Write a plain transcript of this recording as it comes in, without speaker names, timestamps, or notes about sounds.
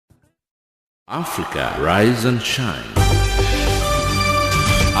Africa, rise and shine.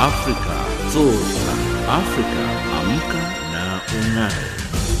 Africa, zorka. Africa, amka na ung'are.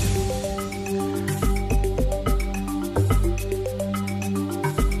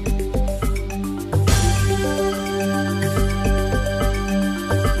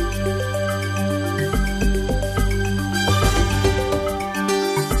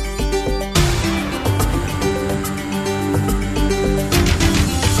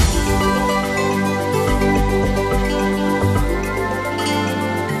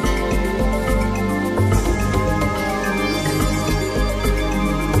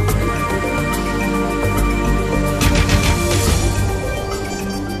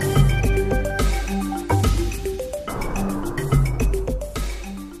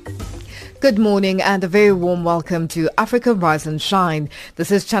 Good morning and a very warm welcome to Africa Rise and Shine.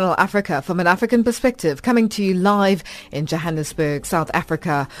 This is Channel Africa from an African perspective, coming to you live in Johannesburg, South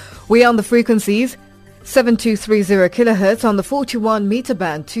Africa. We are on the frequencies 7230 kilohertz on the 41 meter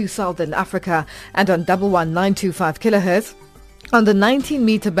band to Southern Africa and on 11925 kilohertz on the 19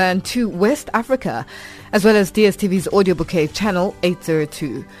 meter band to West Africa, as well as DSTV's audio bouquet channel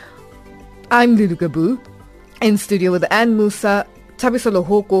 802. I'm Lulu Gabu, in studio with Ann Musa, Thabiso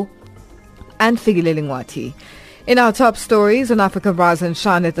Lohoko, and Figile Lingwati. In our top stories on Africa Rise and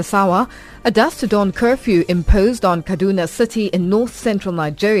Shine at the Sawa, a dusk to dawn curfew imposed on Kaduna City in north-central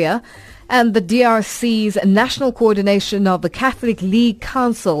Nigeria, and the DRC's National Coordination of the Catholic League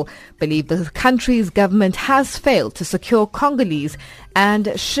Council believe the country's government has failed to secure Congolese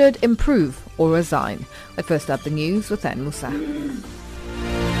and should improve or resign. But first up, the news with Ann Musa.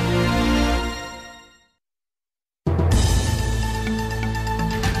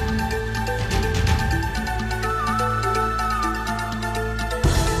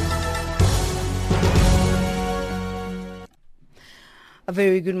 A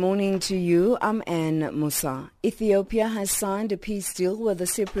very good morning to you. I'm Ann Musa. Ethiopia has signed a peace deal with the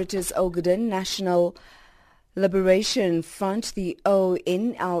separatist Ogaden National Liberation Front, the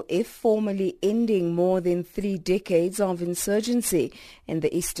ONLF, formally ending more than 3 decades of insurgency in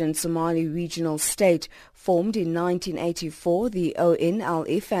the eastern Somali regional state. Formed in 1984, the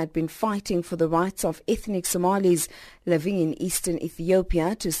ONLF had been fighting for the rights of ethnic Somalis living in eastern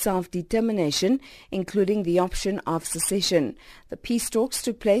Ethiopia to self-determination, including the option of secession. The peace talks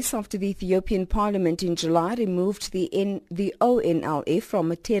took place after the Ethiopian parliament in July removed the ONLF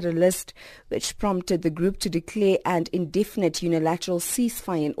from a terror list, which prompted the group to declare an indefinite unilateral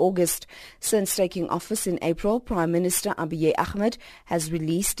ceasefire in August. Since taking office in April, Prime Minister Abiy Ahmed has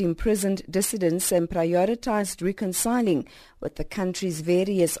released imprisoned dissidents and prioritized reconciling with the country's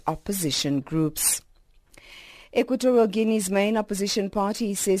various opposition groups. Equatorial Guinea's main opposition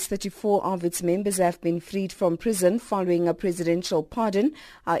party says 34 of its members have been freed from prison following a presidential pardon.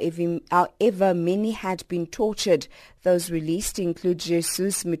 However, many had been tortured. Those released include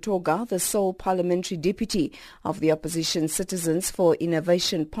Jesus Mitoga, the sole parliamentary deputy of the opposition Citizens for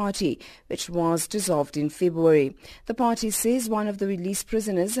Innovation Party, which was dissolved in February. The party says one of the released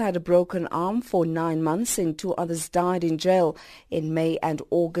prisoners had a broken arm for 9 months and 2 others died in jail in May and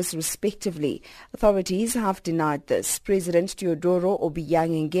August respectively. Authorities have denied this. President Teodoro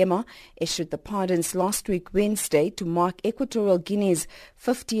Obiang Nguema issued the pardons last week Wednesday to mark Equatorial Guinea's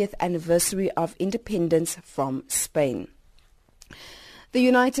 50th anniversary of independence from Spain. The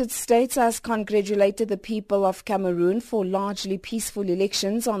United States has congratulated the people of Cameroon for largely peaceful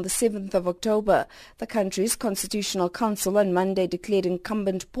elections on the 7th of October. The country's Constitutional Council on Monday declared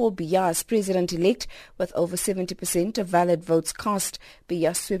incumbent Paul Biya as president-elect with over 70% of valid votes cast.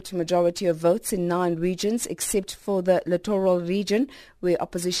 Biya swept majority of votes in 9 regions except for the littoral region, where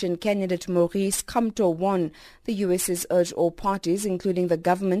opposition candidate Maurice Kamto won. The U.S. has urged all parties, including the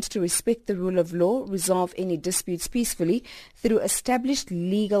government, to respect the rule of law, resolve any disputes peacefully through established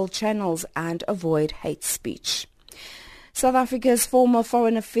legal channels and avoid hate speech. South Africa's former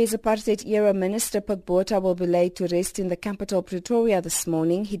Foreign Affairs Apartheid-era Minister Pik Botha will be laid to rest in the capital Pretoria this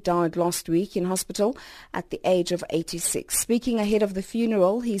morning. He died last week in hospital at the age of 86. Speaking ahead of the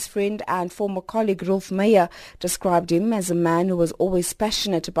funeral, his friend and former colleague Rolf Meyer described him as a man who was always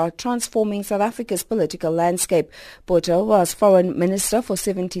passionate about transforming South Africa's political landscape. Botha was Foreign Minister for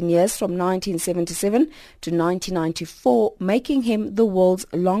 17 years from 1977 to 1994, making him the world's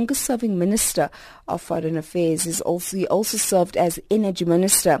longest-serving Minister of Foreign Affairs. He also served as Energy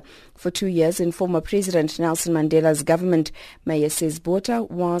Minister for 2 years in former President Nelson Mandela's government. Meyer says Botha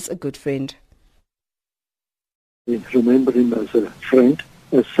was a good friend. We remember him as a friend,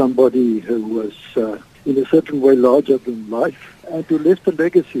 as somebody who was in a certain way larger than life, and who left a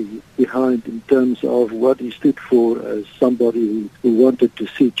legacy behind in terms of what he stood for as somebody who wanted to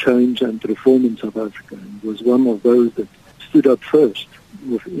see change and reform in South Africa, and was one of those that stood up first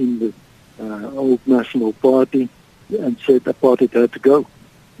within the Old National Party and said apartheid had to go,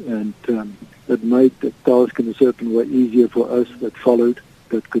 and that made the task in a certain way easier for us that followed,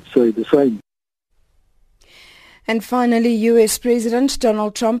 that could say the same. And finally, U.S. President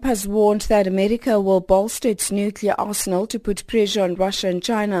Donald Trump has warned that America will bolster its nuclear arsenal to put pressure on Russia and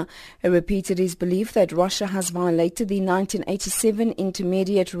China. He repeated his belief that Russia has violated the 1987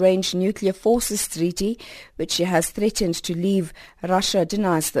 Intermediate-Range Nuclear Forces Treaty, which he has threatened to leave. Russia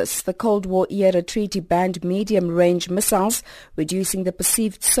denies this. The Cold War-era treaty banned medium-range missiles, reducing the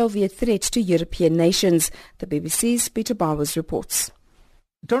perceived Soviet threat to European nations. The BBC's Peter Bowers reports.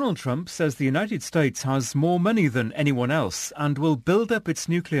 Donald Trump says the United States has more money than anyone else and will build up its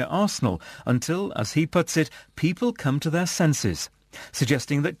nuclear arsenal until, as he puts it, people come to their senses.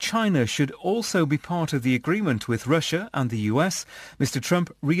 Suggesting that China should also be part of the agreement with Russia and the US, Mr.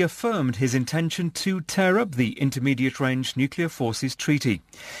 Trump reaffirmed his intention to tear up the Intermediate-Range Nuclear Forces Treaty.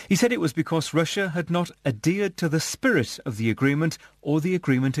 He said it was because Russia had not adhered to the spirit of the agreement or the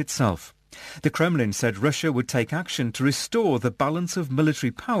agreement itself. The Kremlin said Russia would take action to restore the balance of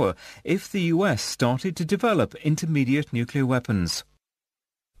military power if the US started to develop intermediate nuclear weapons.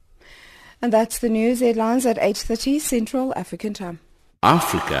 And that's the news headlines at 8:30 Central African Time.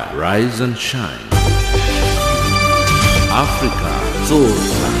 Africa, rise and shine. Africa,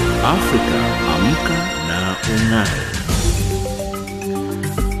 zorka. Africa, amka na ung'are.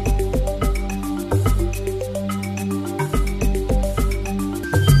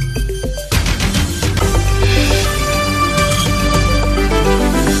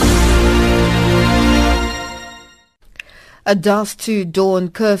 A dusk to dawn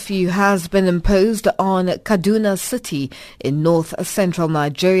curfew has been imposed on Kaduna City in north-central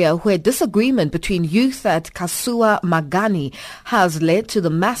Nigeria, where disagreement between youth at Kasuwa Magani has led to the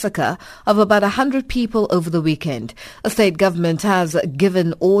massacre of about 100 people over the weekend. A state government has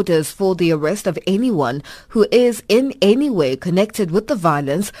given orders for the arrest of anyone who is in any way connected with the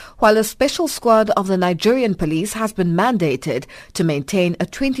violence, while a special squad of the Nigerian police has been mandated to maintain a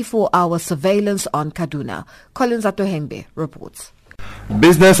 24-hour surveillance on Kaduna. Collins Atohengbe reports.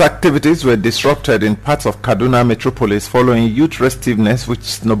 Business activities were disrupted in parts of Kaduna metropolis following youth restiveness, which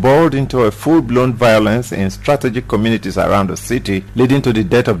snowballed into a full-blown violence in strategic communities around the city, leading to the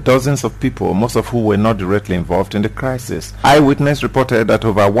death of dozens of people, most of who were not directly involved in the crisis. Eyewitness reported that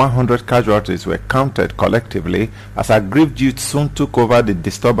over 100 casualties were counted collectively as aggrieved youth soon took over the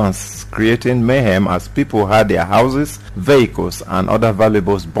disturbance, creating mayhem as people had their houses, vehicles and other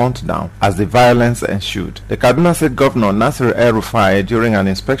valuables burnt down as the violence ensued. The Kaduna State Governor Nasir El-Rufai, during an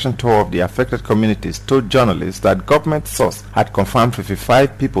inspection tour of the affected communities, told journalists that government source had confirmed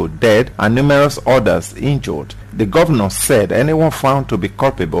 55 people dead and numerous others injured. The governor said anyone found to be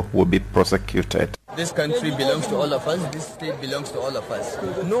culpable will be prosecuted. This country belongs to all of us. This state belongs to all of us.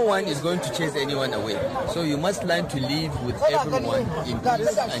 No one is going to chase anyone away. So you must learn to live with everyone in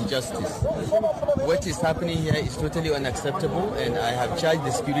peace and justice. What is happening here is totally unacceptable, and I have charged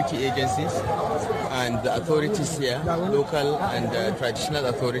the security agencies and the authorities here, local and traditional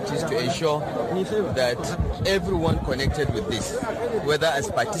authorities, to ensure that everyone connected with this, whether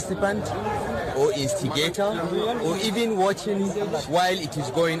as participant or instigator or even watching while it is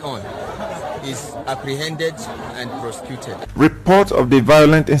going on, is apprehended and prosecuted. Report of the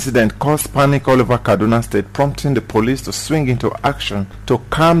violent incident caused panic all over Kaduna State, prompting the police to swing into action to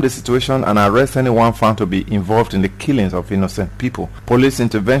calm the situation and arrest anyone found to be involved in the killings of innocent people. Police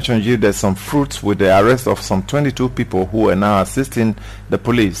intervention yielded some fruits with the arrest of some 22 people who are now assisting the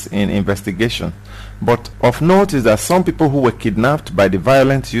police in investigation. But of note is that some people who were kidnapped by the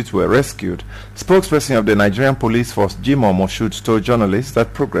violent youth were rescued. Spokesperson of the Nigerian Police Force, Jimoh Moshood, told journalists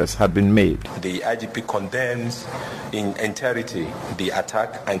that progress had been made. The IGP condemns in entirety the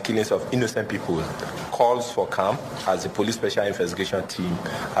attack and killings of innocent people, calls for calm as the Police Special Investigation Team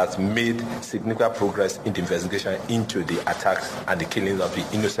has made significant progress in the investigation into the attacks and the killings of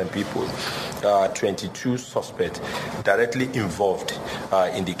the innocent people. 22 suspects directly involved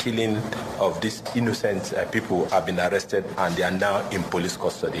in the killing of these innocent people have been arrested and they are now in police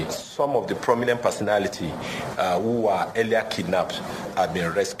custody. Some of the prominent personalities who were earlier kidnapped have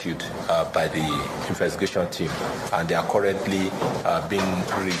been rescued by the investigation team, and they are currently being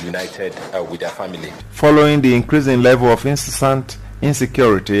reunited with their family. Following the increasing level of incessant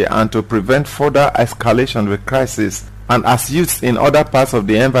insecurity and to prevent further escalation of the crisis, and as youths in other parts of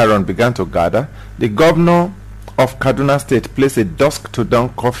the environment began to gather, the governor of Kaduna State placed a dusk-to-dawn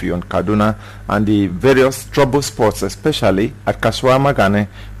curfew on Kaduna and the various trouble spots, especially at Kasuwa Magane,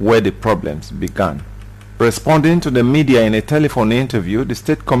 where the problems began. Responding to the media in a telephone interview, the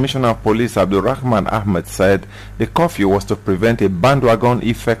State Commissioner of Police Abdul Rahman Ahmed said the curfew was to prevent a bandwagon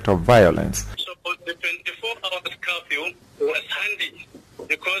effect of violence. So the 24-hour curfew was handy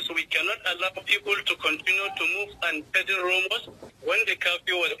because we cannot allow people to continue to move and peddle rumors. When the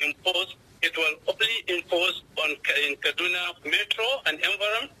curfew was imposed, it was only imposed in Kaduna Metro and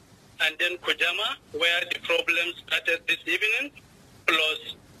environment, and then Kujama, where the problem started this evening,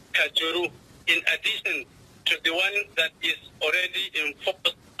 plus Kajuru, in addition to the one that is already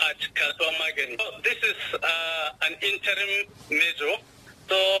enforced at Kasuwa Magane. So this is an interim measure.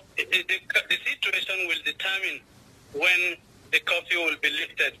 So the situation will determine when the curfew will be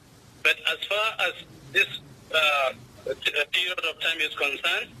lifted. But as far as this period of time is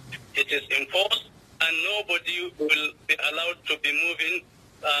concerned, it is enforced and nobody will be allowed to be moving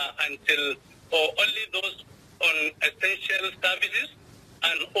until, or only those on essential services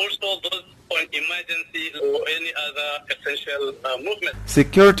and also those on emergency or any other essential movement.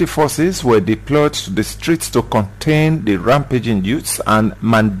 Security forces were deployed to the streets to contain the rampaging youths and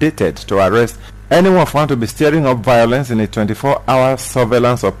mandated to arrest anyone found to be stirring up violence in a 24-hour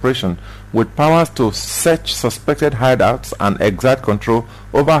surveillance operation with powers to search suspected hideouts and exert control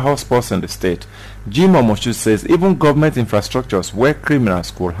over hotspots in the state. Jim Omoshu says even government infrastructures where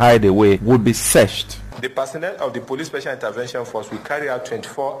criminals could hide away would be searched. The personnel of the Police Special Intervention Force will carry out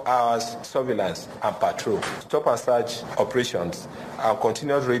 24 hours surveillance and patrol, stop and search operations, and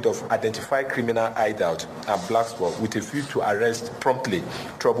continuous raid of identified criminal hideout and black spot with a view to arrest promptly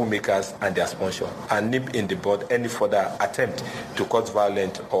troublemakers and their sponsor and nip in the bud any further attempt to cause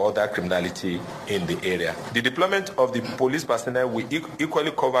violence or other criminality in the area. The deployment of the police personnel will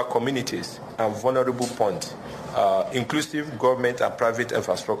equally cover communities and vulnerable points, inclusive government and private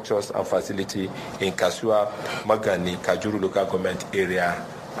infrastructures and facilities in Kasuwa, Magane, Kajuru local government area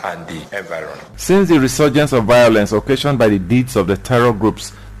and the environment. Since the resurgence of violence occasioned by the deeds of the terror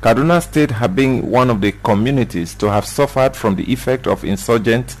groups, Kaduna State has been one of the communities to have suffered from the effect of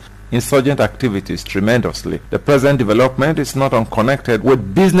insurgent activities tremendously. The present development is not unconnected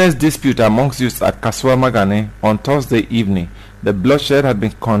with business dispute amongst youths at Kasuwa Magane on Thursday evening. The bloodshed had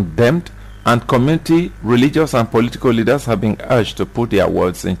been condemned and community, religious and political leaders have been urged to put their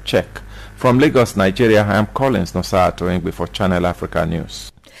words in check. From Lagos, Nigeria, I am Collins Nosa Atoengbe for Channel Africa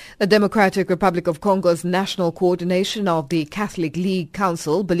News. The Democratic Republic of Congo's National Coordination of the Catholic League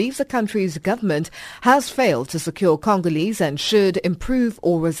Council believes the country's government has failed to secure Congolese and should improve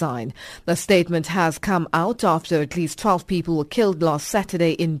or resign. The statement has come out after at least 12 people were killed last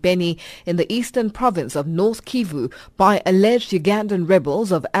Saturday in Beni in the eastern province of North Kivu by alleged Ugandan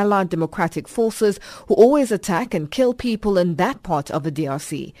rebels of Allied Democratic Forces who always attack and kill people in that part of the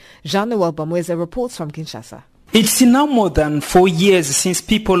DRC. Jean-Noel Bamweze reports from Kinshasa. It's now more than 4 years since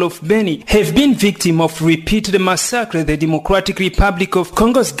people of Beni have been victims of repeated massacre the Democratic Republic of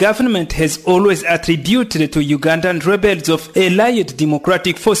Congo's government has always attributed to Ugandan rebels of Allied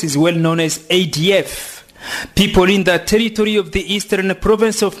Democratic Forces, well known as ADF. People in the territory of the eastern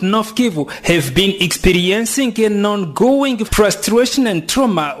province of North Kivu have been experiencing an ongoing frustration and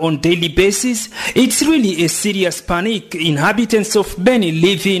trauma on daily basis. It's really a serious panic inhabitants of Beni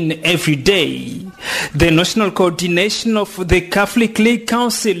live in every day. The National Coordination of the Catholic League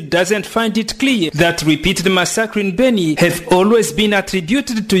Council doesn't find it clear that repeated massacre in Beni have always been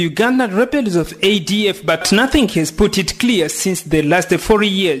attributed to Ugandan rebels of ADF, but nothing has put it clear since the last 4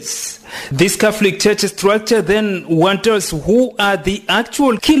 years. This Catholic Church structure then wonders who are the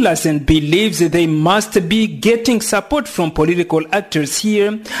actual killers and believes they must be getting support from political actors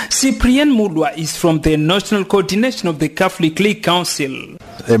here. Cyprien Mulwa is from the National Coordination of the Catholic League Council.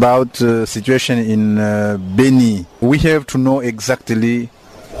 About the situation in Beni, we have to know exactly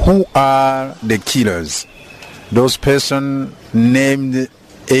who are the killers. Those persons named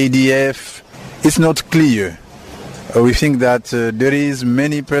ADF, it's not clear. We think that there is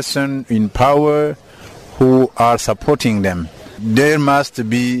many persons in power who are supporting them. There must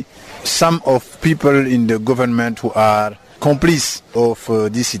be some of people in the government who are complice of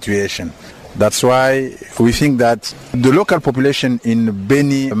this situation. That's why we think that the local population in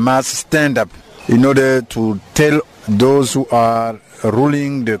Beni must stand up in order to tell those who are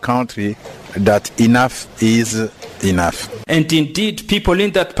ruling the country that enough is enough. And indeed, people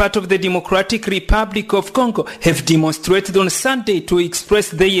in that part of the Democratic Republic of Congo have demonstrated on Sunday to express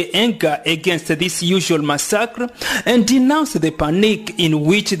their anger against this usual massacre and denounce the panic in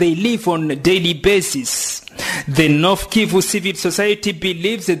which they live on a daily basis. The North Kivu civil society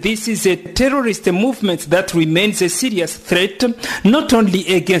believes that this is a terrorist movement that remains a serious threat not only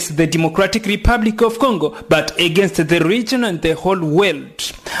against the Democratic Republic of Congo but against the region and the whole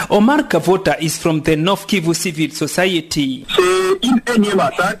world. Omar Kavota is from the North Kivu civil society.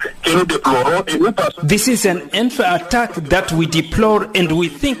 This is an unfair attack that we deplore, and we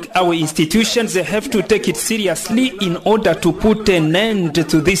think our institutions have to take it seriously in order to put an end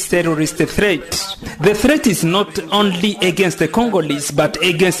to this terrorist threat. The threat is not only against the Congolese but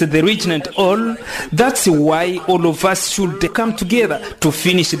against the region and all. That's why all of us should come together to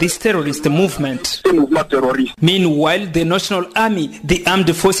finish this terrorist movement. Meanwhile, the National Army, the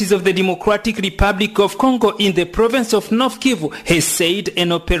Armed Forces of the Democratic Republic of Congo in the province of North Kivu, has said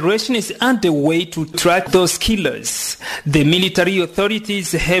an operation is underway to track those killers. The military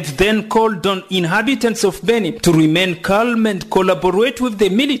authorities have then called on inhabitants of Beni to remain calm and collaborate with the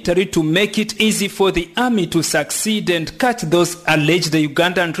military to make it easy for the army to succeed and catch those alleged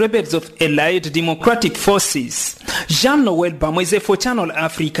Ugandan rebels of Allied Democratic Forces. Jean-Noel Bamweze for Channel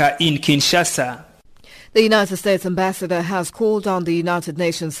Africa in Kinshasa. The United States ambassador has called on the United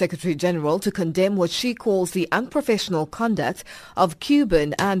Nations Secretary General to condemn what she calls the unprofessional conduct of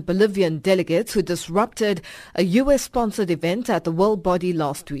Cuban and Bolivian delegates who disrupted a U.S.-sponsored event at the world body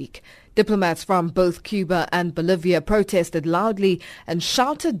last week. Diplomats from both Cuba and Bolivia protested loudly and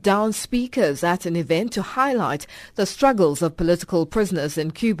shouted down speakers at an event to highlight the struggles of political prisoners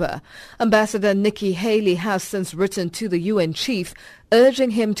in Cuba. Ambassador Nikki Haley has since written to the UN chief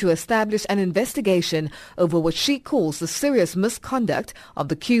urging him to establish an investigation over what she calls the serious misconduct of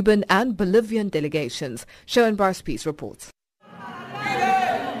the Cuban and Bolivian delegations. Sharon Bryce-Peace reports.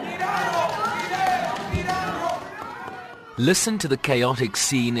 Listen to the chaotic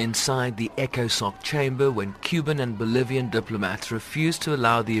scene inside the ECOSOC chamber when Cuban and Bolivian diplomats refused to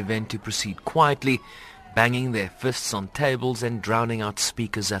allow the event to proceed quietly, banging their fists on tables and drowning out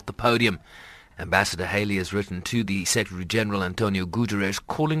speakers at the podium. Ambassador Haley has written to the Secretary General Antonio Guterres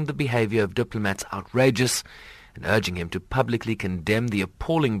calling the behavior of diplomats outrageous and urging him to publicly condemn the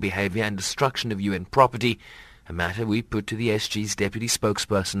appalling behavior and destruction of UN property, a matter we put to the SG's deputy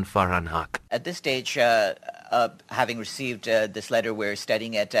spokesperson Farhan Haq. At this stage, having received this letter, we're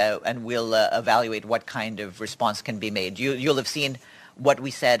studying it and we'll evaluate what kind of response can be made. You'll have seen what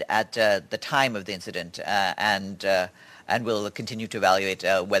we said at the time of the incident, and we'll continue to evaluate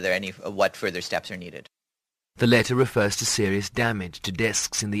what further steps are needed. The letter refers to serious damage to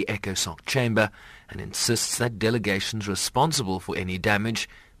desks in the ECOSOC chamber and insists that delegations responsible for any damage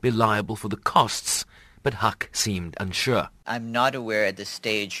be liable for the costs, but Haq seemed unsure. I'm not aware at this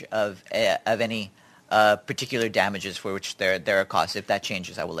stage of any particular damages for which there are costs. If that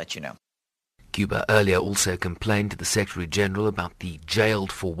changes, I will let you know. Cuba earlier also complained to the Secretary General about the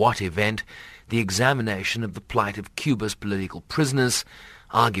Jailed for What event, the examination of the plight of Cuba's political prisoners,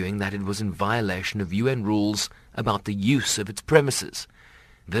 arguing that it was in violation of UN rules about the use of its premises.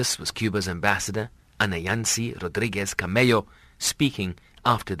 This was Cuba's ambassador, Ana Yancy Rodriguez Camello, speaking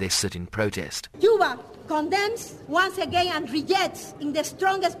after their sit-in protest. Cuba condemns once again and rejects in the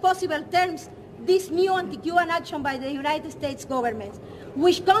strongest possible terms this new anti-Cuban action by the United States government,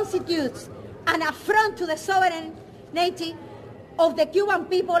 which constitutes an affront to the sovereignty of the Cuban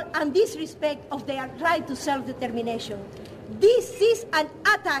people and disrespect of their right to self-determination. This is an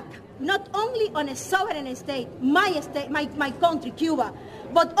attack not only on a sovereign state, my country, Cuba,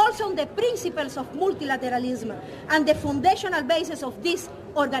 but also on the principles of multilateralism and the foundational basis of this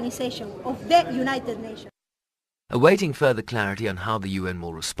organization, of the United Nations. Awaiting further clarity on how the UN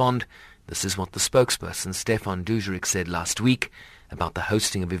will respond, this is what the spokesperson Stefan Dujarric said last week about the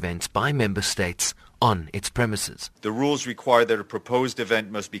hosting of events by member states on its premises. The rules require that a proposed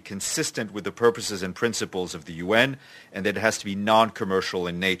event must be consistent with the purposes and principles of the UN and that it has to be non-commercial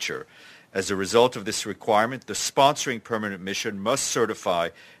in nature. As a result of this requirement, the sponsoring permanent mission must certify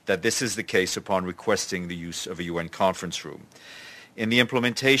that this is the case upon requesting the use of a UN conference room. In the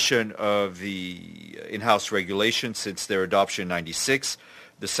implementation of the in-house regulations since their adoption in 1996,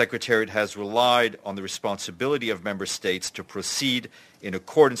 the Secretariat has relied on the responsibility of member states to proceed in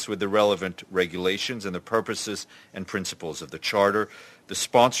accordance with the relevant regulations and the purposes and principles of the Charter. The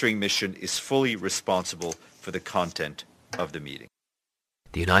sponsoring mission is fully responsible for the content of the meeting.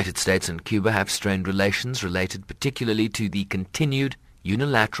 The United States and Cuba have strained relations related particularly to the continued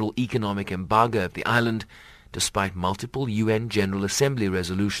unilateral economic embargo of the island, despite multiple UN General Assembly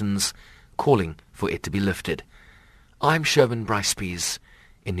resolutions calling for it to be lifted. I'm Sherman Bryce-Pease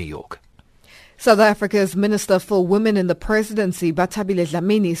in New York. South Africa's Minister for Women in the Presidency, Bathabile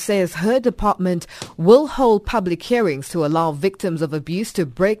Dlamini, says her department will hold public hearings to allow victims of abuse to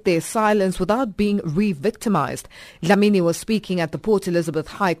break their silence without being re-victimized. Dlamini was speaking at the Port Elizabeth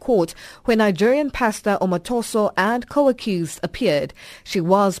High Court when Nigerian pastor Omotoso and co-accused appeared. She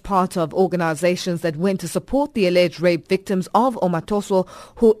was part of organizations that went to support the alleged rape victims of Omotoso,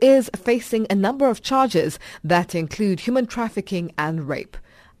 who is facing a number of charges that include human trafficking and rape.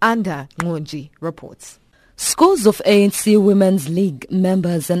 Anda Ngonji reports. Scores of ANC Women's League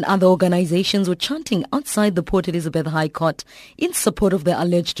members and other organizations were chanting outside the Port Elizabeth High Court in support of the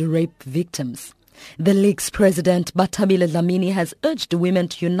alleged rape victims. The League's president, Bathabile Dlamini, has urged women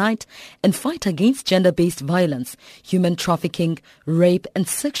to unite and fight against gender-based violence, human trafficking, rape and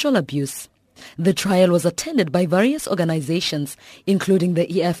sexual abuse. The trial was attended by various organizations, including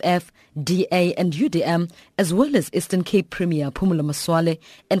the EFF, DA and UDM, as well as Eastern Cape Premier Phumulo Masualle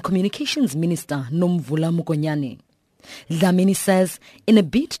and Communications Minister Nomvula Mokonyane. Dlamini says, in a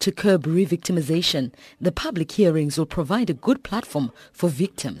bid to curb re-victimization, the public hearings will provide a good platform for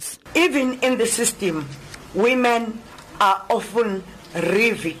victims. Even in the system, women are often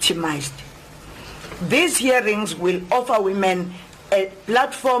re-victimized. These hearings will offer women a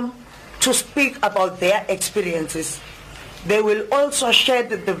platform to speak about their experiences. They will also shed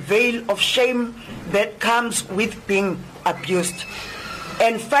the veil of shame that comes with being abused.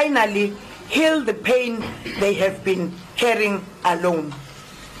 And finally, heal the pain they have been carrying alone.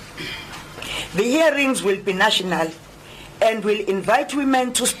 The hearings will be national and will invite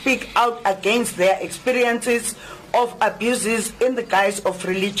women to speak out against their experiences of abuses in the guise of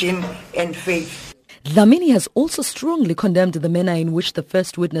religion and faith. Dlamini has also strongly condemned the manner in which the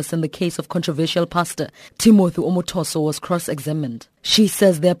first witness in the case of controversial pastor Timothy Omotoso was cross-examined. She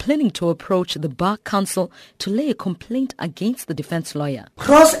says they are planning to approach the Bar Council to lay a complaint against the defense lawyer.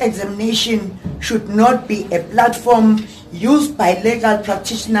 Cross-examination should not be a platform used by legal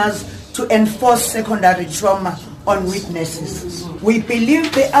practitioners to enforce secondary trauma on witnesses. We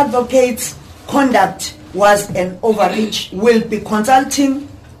believe the advocate's conduct was an overreach. We'll be consulting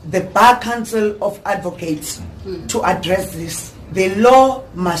the Bar Council of Advocates to address this. The law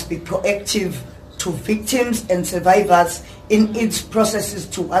must be proactive to victims and survivors in its processes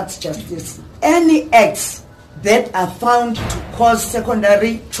towards justice. Any acts that are found to cause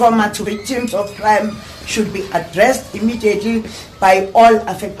secondary trauma to victims of crime should be addressed immediately by all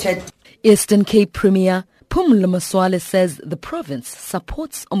affected. Eastern Cape Premier Phumulo Masualle says the province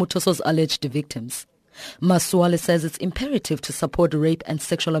supports Omotoso's alleged victims. Masualle says it's imperative to support rape and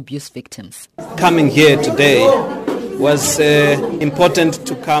sexual abuse victims. Coming here today was important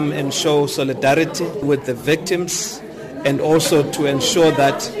to come and show solidarity with the victims and also to ensure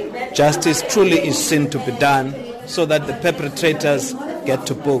that justice truly is seen to be done so that the perpetrators get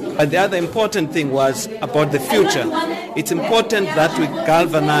to book. And the other important thing was about the future. It's important that we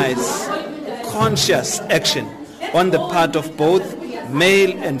galvanize conscious action on the part of both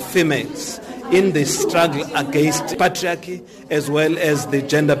male and females in the struggle against patriarchy as well as the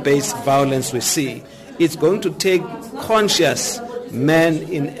gender-based violence we see. It's going to take conscious men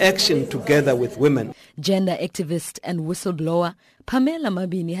in action together with women. Gender activist and whistleblower Pamela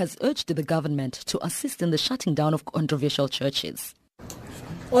Mabini has urged the government to assist in the shutting down of controversial churches.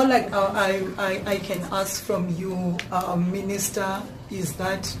 All I can ask from you, Minister, is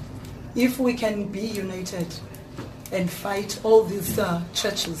that if we can be united and fight all these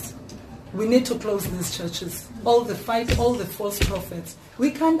churches, we need to close these churches. All the false prophets.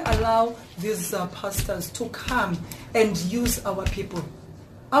 We can't allow these pastors to come and use our people.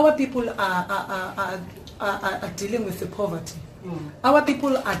 Our people are dealing with the poverty. Our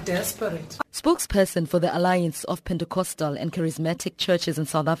people are desperate. Spokesperson for the Alliance of Pentecostal and Charismatic Churches in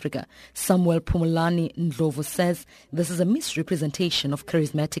South Africa, Samuel Phumulani Ndlovu, says this is a misrepresentation of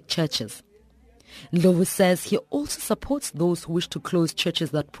charismatic churches. Ndlovu says he also supports those who wish to close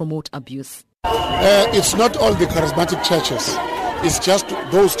churches that promote abuse. It's not all the charismatic churches. It's just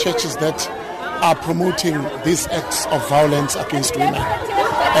those churches that are promoting these acts of violence against women.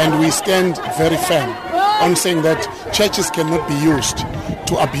 And we stand very firm on saying that churches cannot be used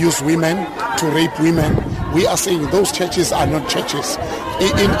to abuse women, to rape women. We are saying those churches are not churches.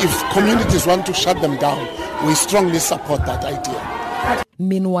 If communities want to shut them down, we strongly support that idea.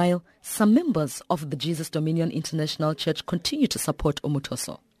 Meanwhile, some members of the Jesus Dominion International Church continue to support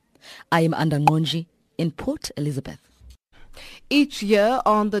Omotoso. I am Anda Ngonji in Port Elizabeth. Each year,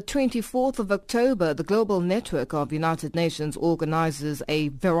 on the 24th of October, the Global Network of United Nations organizes a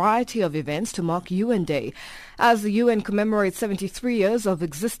variety of events to mark UN Day. As the UN commemorates 73 years of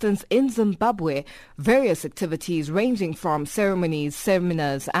existence in Zimbabwe, various activities ranging from ceremonies,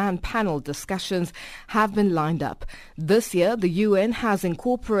 seminars and panel discussions have been lined up. This year, the UN has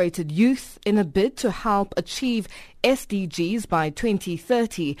incorporated youth in a bid to help achieve SDGs by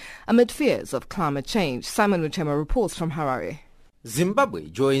 2030 amid fears of climate change. Simon Muchema reports from Harare. Zimbabwe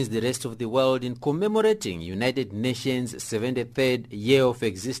joins the rest of the world in commemorating United Nations' 73rd year of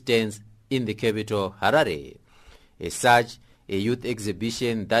existence in the capital, Harare. As such, a youth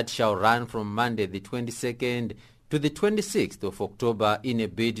exhibition that shall run from Monday the 22nd to the 26th of October in a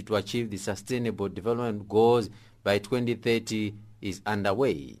bid to achieve the Sustainable Development Goals by 2030 is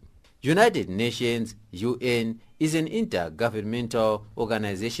underway. United Nations, UN, is an intergovernmental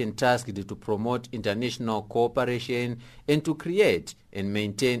organization tasked to promote international cooperation and to create and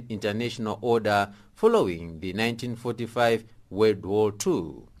maintain international order following the 1945 World War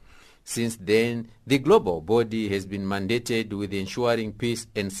II. Since then, the global body has been mandated with ensuring peace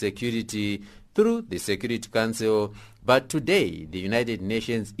and security through the Security Council, but today the United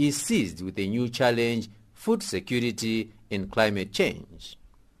Nations is seized with a new challenge: food security and climate change.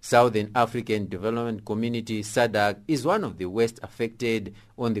 Southern African Development Community SADC is one of the worst affected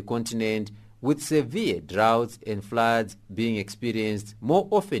on the continent, with severe droughts and floods being experienced more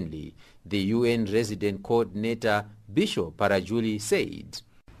oftenly, the UN resident coordinator Bishop Parajuli said.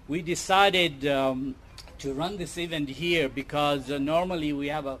 We decided to run this event here because normally we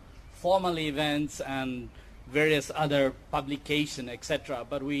have formal events and various other publication, etc.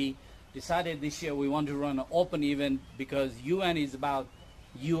 But we decided this year we want to run an open event because UN is about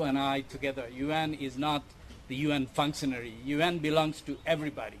you and I together. UN is not the UN functionary. UN belongs to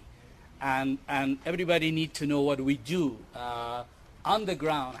everybody. And everybody needs to know what we do on the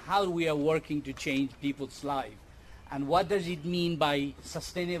ground, how we are working to change people's life. And what does it mean by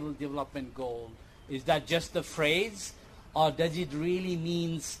Sustainable Development Goal? Is that just a phrase, or does it really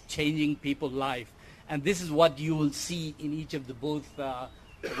mean changing people's life? And this is what you will see in each of the booths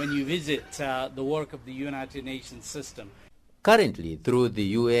when you visit the work of the United Nations system. Currently, through the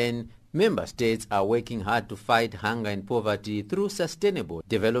UN, member states are working hard to fight hunger and poverty through Sustainable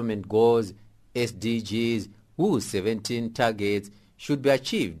Development Goals, SDGs, whose 17 targets should be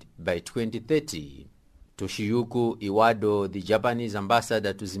achieved by 2030. Toshiyuku Iwado, the Japanese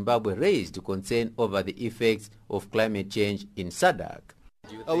ambassador to Zimbabwe, raised concern over the effects of climate change in SADC.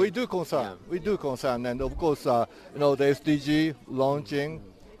 We do concern, and of course, the SDG launching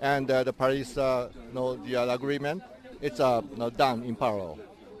and the Paris the agreement. It's done in parallel.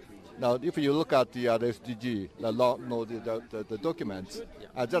 Now, if you look at the SDG, the documents,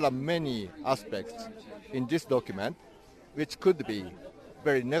 there are many aspects in this document which could be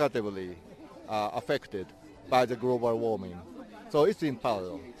very negatively affected by the global warming. So it's in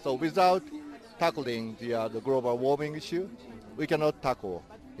parallel. So without tackling the global warming issue, we cannot tackle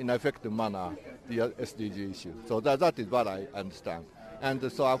in an effective manner the SDG issue. So that is what I understand.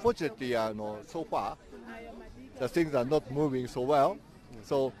 And so unfortunately, so far, the things are not moving so well.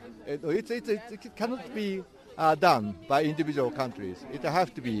 So it cannot be done by individual countries. It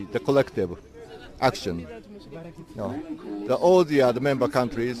has to be the collective action. All the member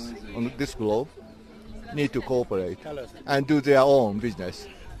countries on this globe need to cooperate and do their own business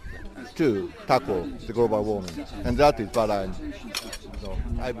to tackle the global warming. And that is what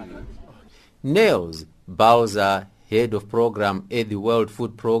I believe. Nels Bowser, head of program at the World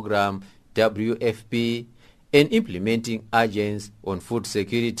Food Program, WFP, an implementing agents on food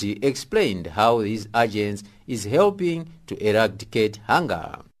security, explained how his agents is helping to eradicate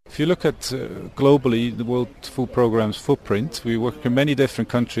hunger. If you look at globally the World Food Programme's footprint, we work in many different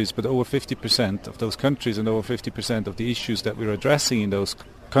countries, but over 50% of those countries and over 50% of the issues that we're addressing in those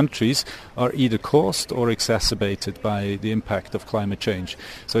countries are either caused or exacerbated by the impact of climate change.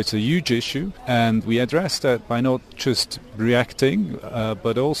 So it's a huge issue, and we address that by not just reacting,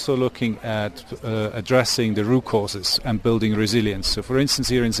 but also looking at addressing the root causes and building resilience. So for instance,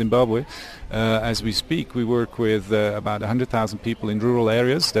 here in Zimbabwe, as we speak, we work with about 100,000 people in rural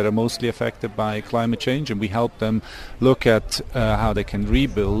areas that are mostly affected by climate change, and we help them look at how they can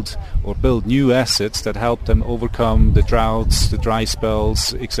rebuild or build new assets that help them overcome the droughts, the dry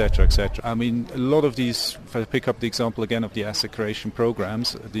spells, etc., etc. I mean, a lot of these if I pick up the example again of the asset creation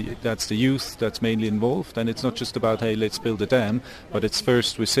programs, that's the youth that's mainly involved, and it's not just about, hey, let's build a dam, but it's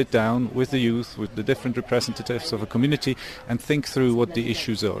first we sit down with the youth, with the different representatives of a community, and think through what the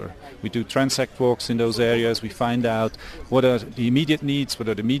issues are. We do transact walks in those areas, we find out what are the immediate needs, what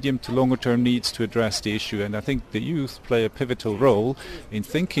are the medium to longer term needs to address the issue, and I think the youth play a pivotal role in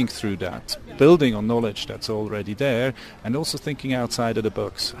thinking through that, building on knowledge that's already there, and also thinking outside of the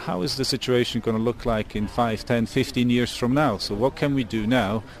box. How is the situation going to look like in 5, 10, 15 years from now? So what can we do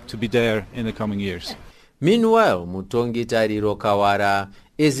now to be there in the coming years? Meanwhile, Mutongi Tariro Kawara,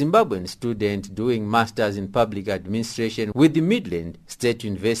 a Zimbabwean student doing Masters in Public Administration with the Midland State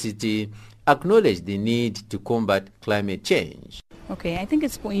University, acknowledged the need to combat climate change. Okay, I think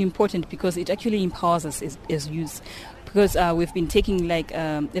it's important because it actually empowers us as youth. Because we've been taking like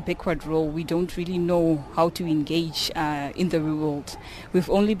a backward role, we don't really know how to engage in the real world. We've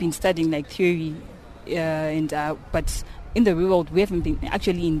only been studying like theory, but in the real world we haven't been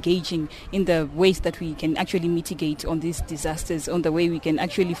actually engaging in the ways that we can actually mitigate on these disasters, on the way we can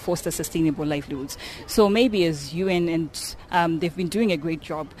actually foster sustainable livelihoods. So maybe as UN and they've been doing a great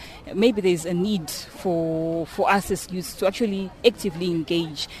job, maybe there's a need for us as youth to actually actively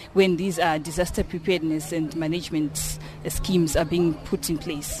engage when these disaster preparedness and management schemes are being put in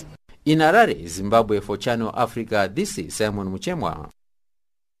place. In Harare, Zimbabwe, for Channel Africa, this is Simon Muchemwa.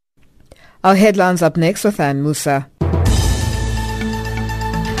 Our headlines up next with Ann Musa.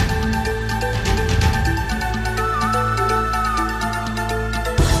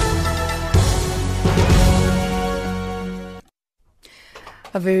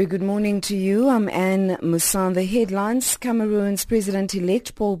 A very good morning to you. I'm Anne Musan. The headlines: Cameroon's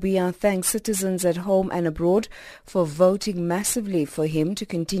President-elect Paul Biya thanks citizens at home and abroad for voting massively for him to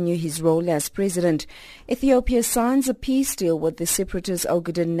continue his role as president. Ethiopia signs a peace deal with the separatist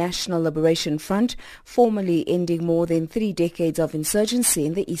Ogaden National Liberation Front, formally ending more than 3 decades of insurgency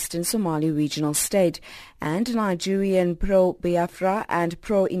in the eastern Somali regional state. And Nigerian pro-Biafra and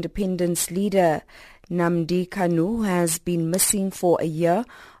pro-independence leader Nnamdi Kanu has been missing for a year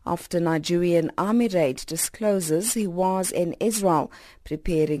after Nigerian army raid discloses he was in Israel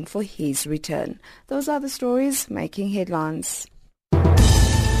preparing for his return. Those are the stories making headlines.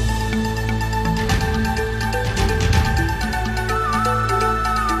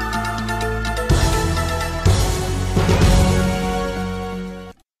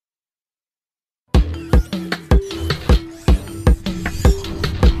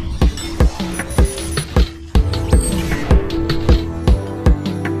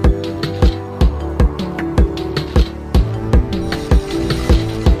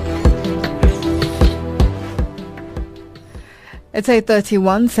 It's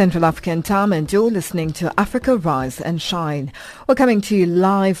 8:31 Central African Time and you're listening to Africa Rise and Shine. We're coming to you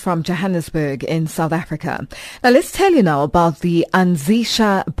live from Johannesburg in South Africa. Now let's tell you now about the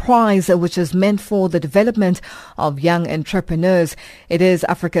Anzisha Prize, which is meant for the development of young entrepreneurs. It is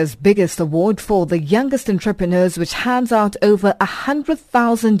Africa's biggest award for the youngest entrepreneurs, which hands out over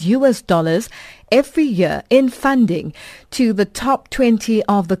 $100,000 every year in funding to the top 20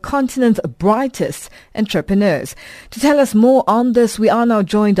 of the continent's brightest entrepreneurs. To tell us more on this, we are now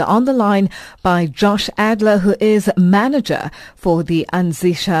joined on the line by Josh Adler, who is manager for the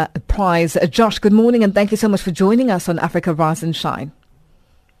Anzisha Prize. Josh, good morning, and thank you so much for joining us on Africa Rise and Shine.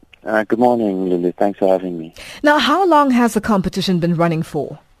 Good morning, Lily. Thanks for having me. Now, how long has the competition been running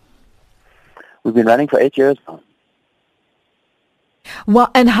for? We've been running for 8 years now. Well,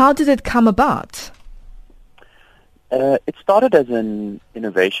 and how did it come about? It started as an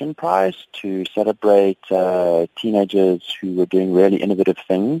innovation prize to celebrate teenagers who were doing really innovative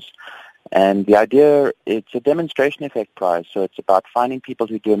things. And the idea, it's a demonstration effect prize, so it's about finding people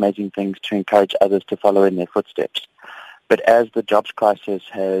who do amazing things to encourage others to follow in their footsteps. But as the jobs crisis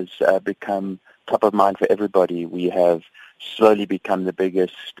has become top of mind for everybody, we have slowly become the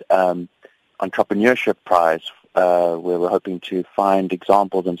biggest entrepreneurship prize, where we're hoping to find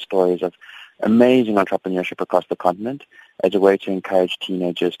examples and stories of amazing entrepreneurship across the continent as a way to encourage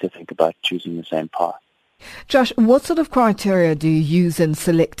teenagers to think about choosing the same path. Josh, what sort of criteria do you use in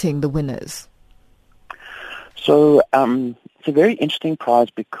selecting the winners? So it's a very interesting prize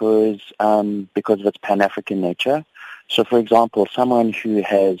because of its Pan-African nature. So, for example, someone who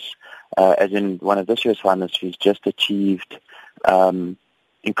has, as in one of this year's finalists, who's just achieved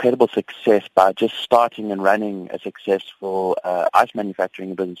incredible success by just starting and running a successful ice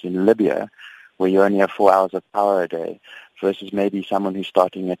manufacturing business in Libya, where you only have 4 hours of power a day, versus maybe someone who's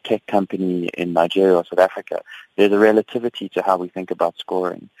starting a tech company in Nigeria or South Africa. There's a relativity to how we think about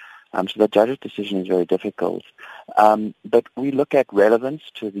scoring. So the judge's decision is very difficult. But we look at relevance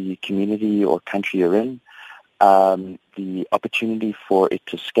to the community or country you're in. the opportunity for it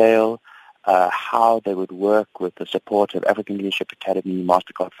to scale, how they would work with the support of African Leadership Academy,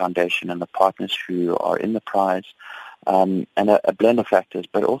 MasterCard Foundation, and the partners who are in the prize, and a blend of factors,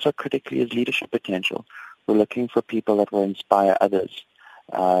 but also critically is leadership potential. We're looking for people that will inspire others,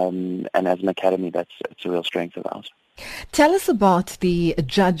 and as an academy, it's a real strength of ours. Tell us about the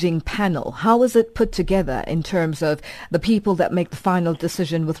judging panel. How is it put together in terms of the people that make the final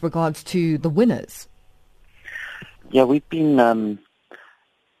decision with regards to the winners? Yeah, we've been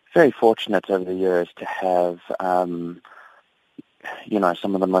very fortunate over the years to have,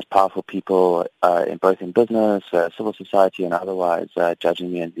 some of the most powerful people both in business, civil society, and otherwise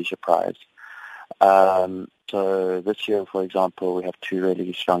judging the Nzisha Prize. So this year, for example, we have two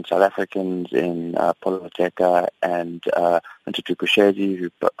really strong South Africans in Polo Loteka and Ntuthu Kushezi, who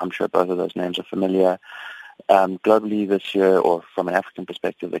I'm sure both of those names are familiar. Globally this year, or from an African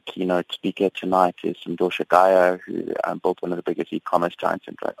perspective, the keynote speaker tonight is Ndosha Gaya, who built one of the biggest e-commerce giants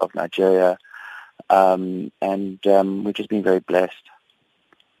of Nigeria. And we've just been very blessed.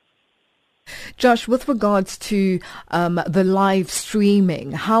 Josh, with regards to the live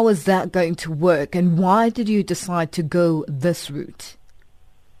streaming, how is that going to work, and why did you decide to go this route?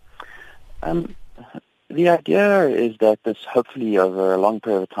 The idea is that this, hopefully over a long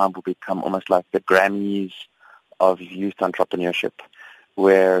period of time, will become almost like the Grammys of youth entrepreneurship,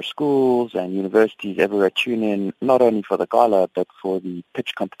 where schools and universities everywhere tune in, not only for the gala, but for the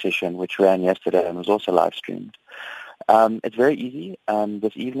pitch competition, which ran yesterday and was also live streamed. It's very easy.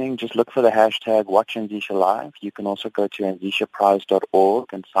 This evening, just look for the hashtag #WatchNzishaLive. You can also go to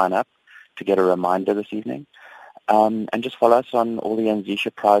nzishaprize.org and sign up to get a reminder this evening. And just follow us on all the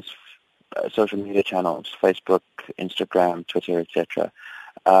Nzisha Prize social media channels, Facebook, Instagram, Twitter, etc.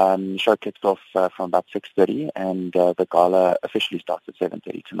 The show kicks off from about 6:30, and the gala officially starts at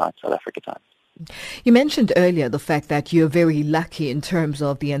 7:30 tonight, South Africa time. You mentioned earlier the fact that you're very lucky in terms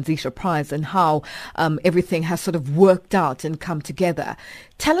of the Nzisha Prize and how everything has sort of worked out and come together.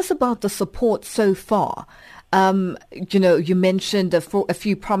 Tell us about the support so far. You mentioned a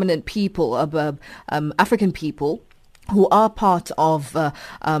few prominent people, African people, who are part of the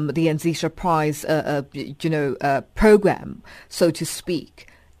Nzisha Prize, program, so to speak.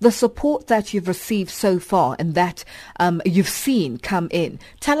 The support that you've received so far and that you've seen come in,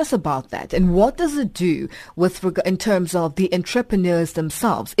 tell us about that. And what does it do in terms of the entrepreneurs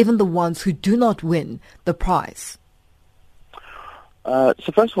themselves, even the ones who do not win the prize?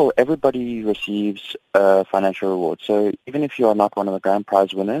 So first of all, everybody receives a financial reward. So even if you are not one of the grand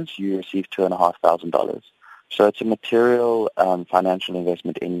prize winners, you receive $2,500. So it's a material financial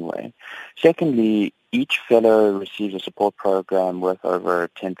investment anyway. Secondly, each fellow receives a support program worth over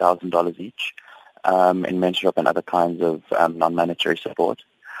 $10,000 each in mentorship and other kinds of non-monetary support.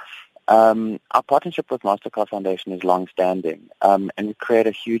 Our partnership with MasterCard Foundation is long-standing, and we create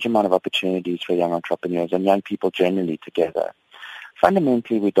a huge amount of opportunities for young entrepreneurs and young people generally together.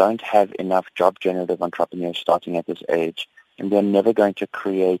 Fundamentally, we don't have enough job-generative entrepreneurs starting at this age, and we're never going to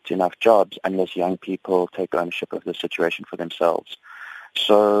create enough jobs unless young people take ownership of the situation for themselves.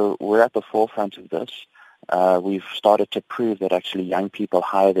 So we're at the forefront of this. We've started to prove that actually young people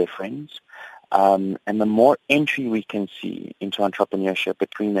hire their friends. And the more entry we can see into entrepreneurship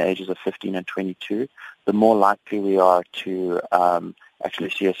between the ages of 15 and 22, the more likely we are to actually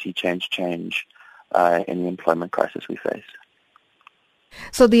see a sea change in the employment crisis we face.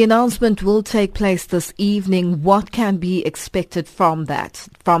 So the announcement will take place this evening. What can be expected from that?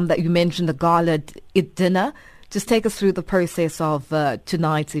 You mentioned the gala dinner. Just take us through the process of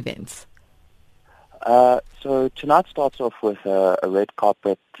tonight's events. So tonight starts off with a red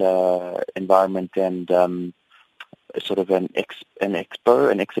carpet environment and sort of an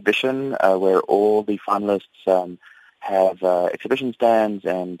exhibition where all the finalists have exhibition stands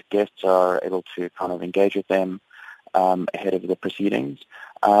and guests are able to kind of engage with them ahead of the proceedings.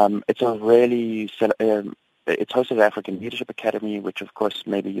 It's a really it's hosted at African Leadership Academy, which of course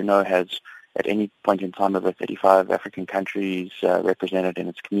maybe has at any point in time over 35 African countries represented in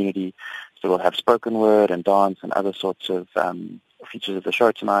its community. So we'll have spoken word and dance and other sorts of features of the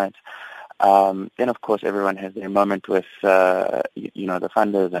show tonight. Then of course everyone has their moment with the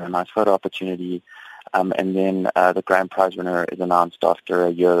funders and a nice photo opportunity. And then the grand prize winner is announced after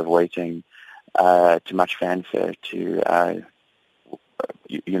a year of waiting to much fanfare to I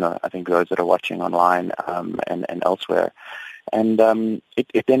think those that are watching online and elsewhere. And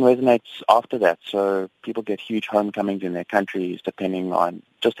it then resonates after that. So people get huge homecomings in their countries depending on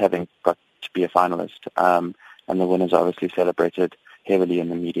just having got to be a finalist. And the winners are obviously celebrated heavily in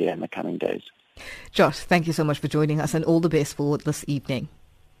the media in the coming days. Josh, thank you so much for joining us and all the best for this evening.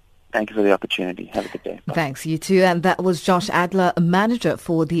 Thank you for the opportunity. Have a good day. Bye. Thanks, you too. And that was Josh Adler, manager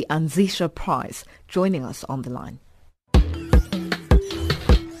for the Anzisha Prize, joining us on the line.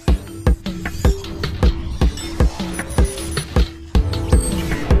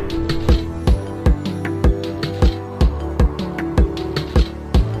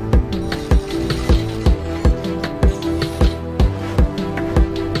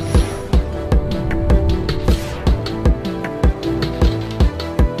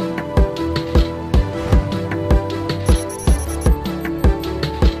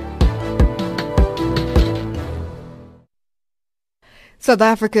 South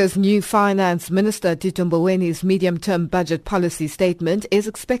Africa's new Finance Minister Tito Mbowene's medium-term budget policy statement is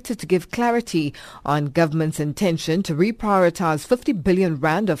expected to give clarity on government's intention to reprioritize 50 billion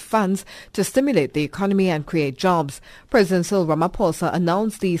rand of funds to stimulate the economy and create jobs. President Cyril Ramaphosa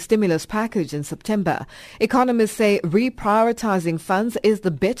announced the stimulus package in September. Economists say reprioritizing funds is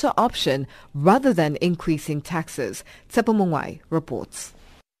the better option rather than increasing taxes. Tsepo Mungwai reports.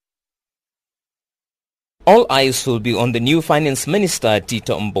 All eyes will be on the new Finance Minister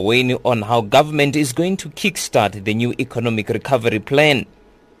Tito Mbowene on how government is going to kickstart the new economic recovery plan.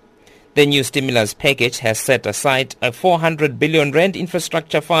 The new stimulus package has set aside a 400 billion rand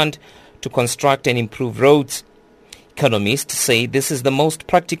infrastructure fund to construct and improve roads. Economists say this is the most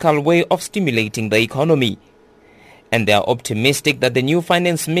practical way of stimulating the economy, and they are optimistic that the new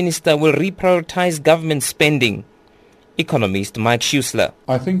Finance Minister will reprioritize government spending. Economist Mike Schuessler.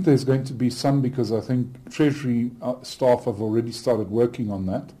 I think there's going to be some, because I think Treasury staff have already started working on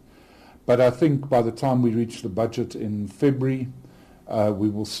that. But I think by the time we reach the budget in February, we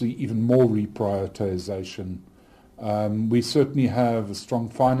will see even more reprioritization. We certainly have a strong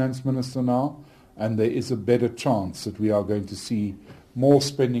finance minister now, and there is a better chance that we are going to see more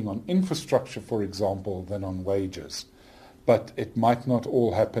spending on infrastructure, for example, than on wages. But it might not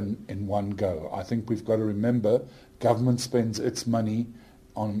all happen in one go. I think we've got to remember government spends its money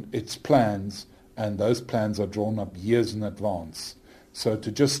on its plans, and those plans are drawn up years in advance. So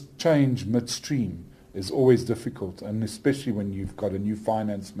to just change midstream is always difficult, and especially when you've got a new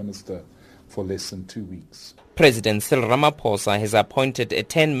finance minister for less than 2 weeks. President Cyril Ramaphosa has appointed a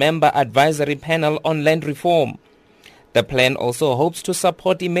 10-member advisory panel on land reform. The plan also hopes to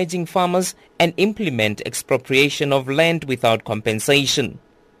support emerging farmers and implement expropriation of land without compensation.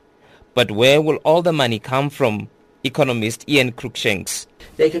 But where will all the money come from? Economist Ian Cruikshanks.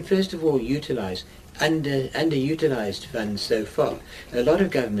 They can first of all utilize underutilized funds so far. A lot of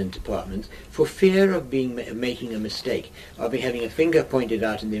government departments, for fear of making a mistake, of having a finger pointed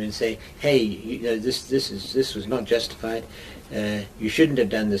out at them and say, hey, this was not justified, you shouldn't have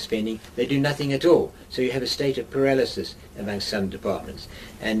done the spending, they do nothing at all. So you have a state of paralysis among some departments.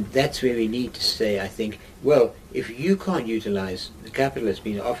 And that's where we need to say, I think, well, if you can't utilize the capital that's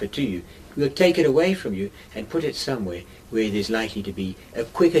been offered to you, we'll take it away from you and put it somewhere where there's likely to be a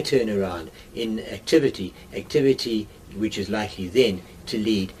quicker turnaround in activity which is likely then to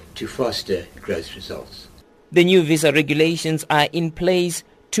lead to faster growth results. The new visa regulations are in place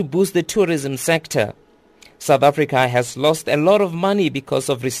to boost the tourism sector. South Africa has lost a lot of money because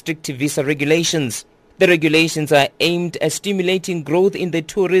of restrictive visa regulations. The regulations are aimed at stimulating growth in the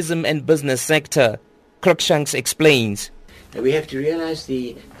tourism and business sector. Cruikshanks explains. We have to realize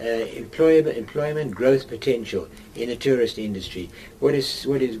the employment growth potential in the tourist industry. What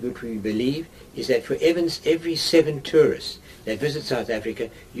we believe is that for every 7 tourists that visit South Africa,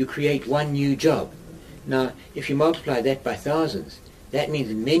 you create 1 new job. Now, if you multiply that by thousands, that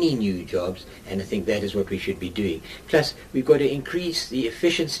means many new jobs, and I think that is what we should be doing. Plus, we've got to increase the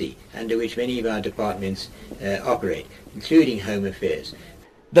efficiency under which many of our departments operate, including Home Affairs.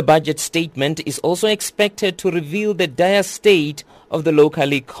 The budget statement is also expected to reveal the dire state of the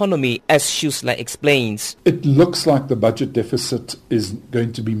local economy, as Schuessler explains. It looks like the budget deficit is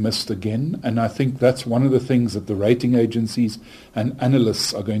going to be missed again, and I think that's one of the things that the rating agencies and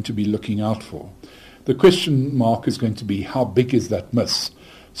analysts are going to be looking out for. The question mark is going to be, how big is that miss?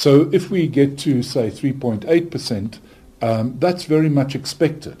 So if we get to, say, 3.8%, that's very much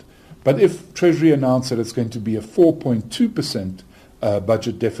expected. But if Treasury announces that it's going to be a 4.2%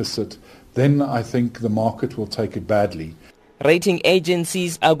 budget deficit, then I think the market will take it badly. Rating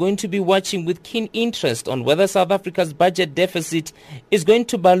agencies are going to be watching with keen interest on whether South Africa's budget deficit is going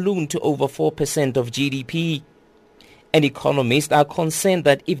to balloon to over 4% of GDP. And economists are concerned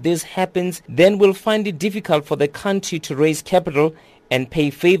that if this happens, then we'll find it difficult for the country to raise capital and pay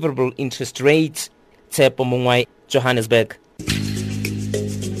favorable interest rates. Tsepo Mungwai, Johannesburg.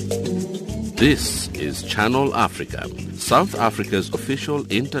 This is Channel Africa, South Africa's official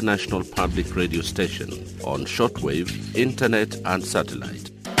international public radio station on shortwave, internet and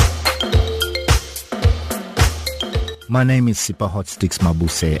satellite. My name is Sipa Hot Sticks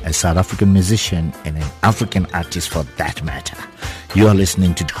Mabuse, a South African musician and an African artist for that matter. You are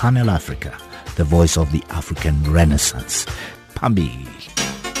listening to Channel Africa, the voice of the African Renaissance. Pambi.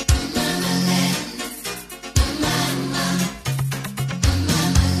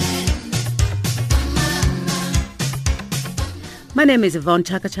 My name is Yvonne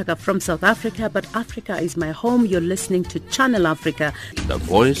Chaka Chaka from South Africa, but Africa is my home. You're listening to Channel Africa, the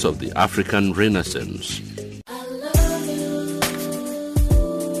voice of the African Renaissance.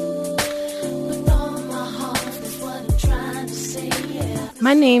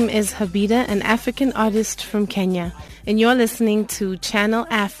 My name is Habida, an African artist from Kenya, and you're listening to Channel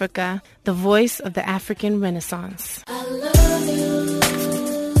Africa, the voice of the African Renaissance.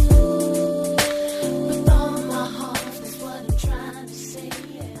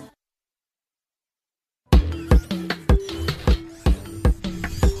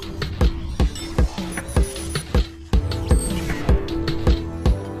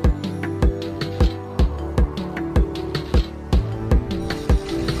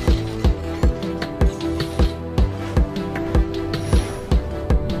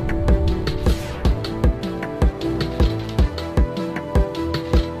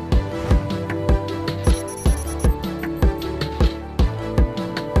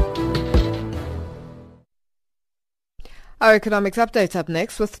 Our economics update up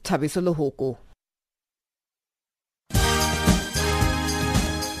next with Thabiso Lohoko.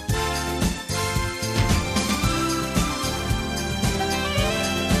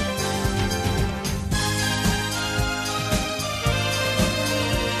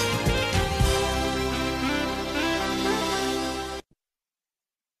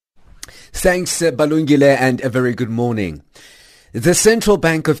 Thanks, Balungile, and a very good morning. The Central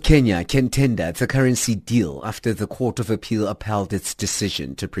Bank of Kenya can tender the currency deal after the Court of Appeal upheld its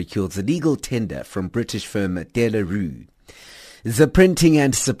decision to procure the legal tender from British firm De La Rue. The printing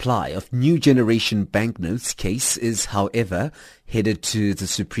and supply of new generation banknotes case is, however, headed to the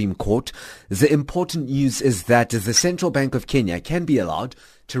Supreme Court. The important news is that the Central Bank of Kenya can be allowed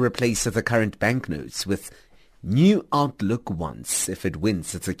to replace the current banknotes with new outlook ones if it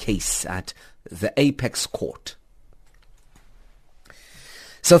wins the case at the Apex Court.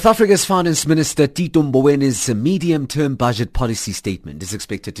 South Africa's Finance Minister Tito Mbowene's medium-term budget policy statement is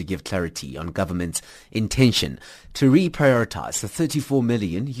expected to give clarity on government's intention to reprioritize the $34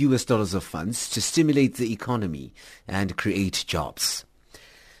 million of funds to stimulate the economy and create jobs.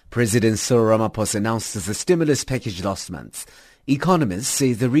 President Cyril Ramaphosa announced the stimulus package last month. Economists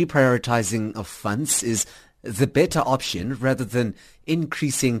say the reprioritizing of funds is the better option rather than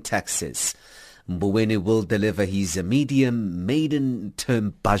increasing taxes. Mbowene will deliver his medium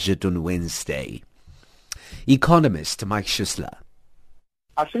maiden-term budget on Wednesday. Economist Mike Schussler.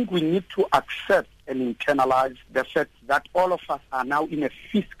 I think we need to accept and internalize the fact that all of us are now in a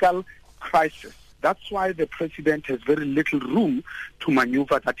fiscal crisis. That's why the president has very little room to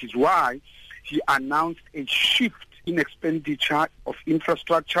maneuver. That is why he announced a shift in expenditure of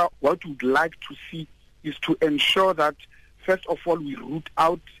infrastructure. What we'd like to see is to ensure that, first of all, we root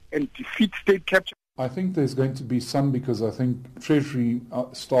out and defeat state capture. I think there's going to be some, because I think Treasury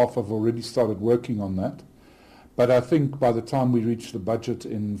staff have already started working on that. But I think by the time we reach the budget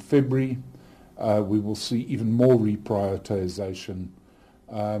in February, we will see even more reprioritization.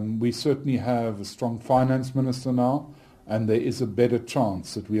 We certainly have a strong finance minister now, and there is a better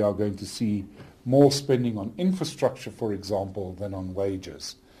chance that we are going to see more spending on infrastructure, for example, than on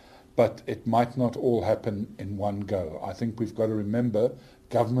wages. But it might not all happen in one go. I think we've got to remember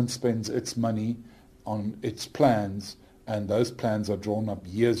government spends its money on its plans, and those plans are drawn up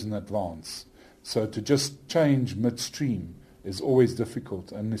years in advance. So to just change midstream is always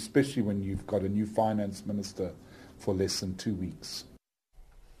difficult, and especially when you've got a new finance minister for less than 2 weeks.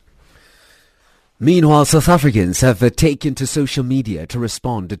 Meanwhile, South Africans have taken to social media to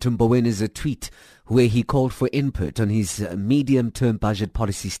respond to Mbowene's tweet where he called for input on his medium-term budget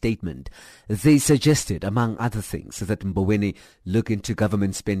policy statement. They suggested, among other things, that Mbowene look into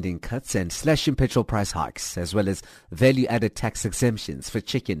government spending cuts and slashing petrol price hikes, as well as value-added tax exemptions for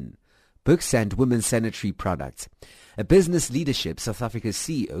chicken, books and women's sanitary products. A business leadership South Africa's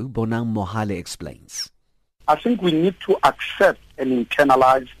CEO, Bonang Mohale, explains. I think we need to accept and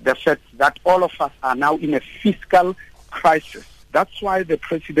internalize the fact that all of us are now in a fiscal crisis. That's why the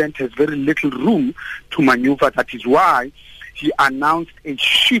president has very little room to maneuver. That is why he announced a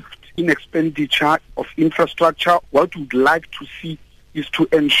shift in expenditure of infrastructure. What we'd like to see is to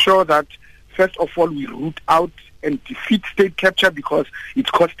ensure that, first of all, we root out and defeat state capture, because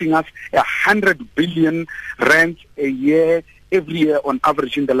it's costing us 100 billion rand a year every year on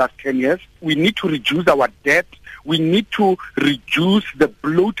average in the last 10 years. We need to reduce our debt. We need to reduce the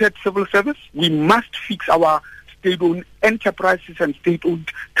bloated civil service. We must fix our state-owned enterprises and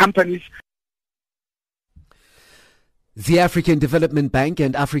state-owned companies. The African Development Bank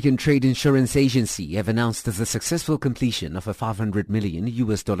and African Trade Insurance Agency have announced the successful completion of a $500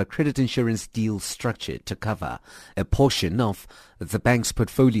 million credit insurance deal structured to cover a portion of the bank's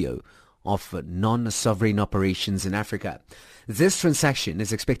portfolio of non-sovereign operations in Africa. This transaction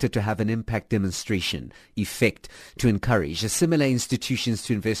is expected to have an impact demonstration effect to encourage similar institutions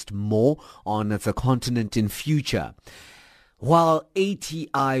to invest more on the continent in future. While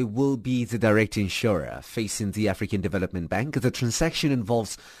ATI will be the direct insurer facing the African Development Bank, the transaction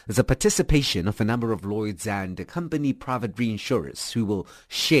involves the participation of a number of Lloyd's and company private reinsurers who will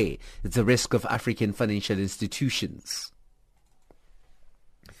share the risk of African financial institutions.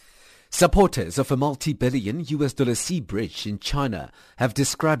 Supporters of a multi-billion US sea bridge in China have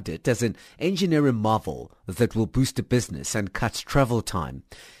described it as an engineering marvel that will boost business and cut travel time.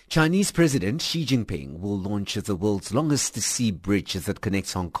 Chinese President Xi Jinping will launch the world's longest sea bridge that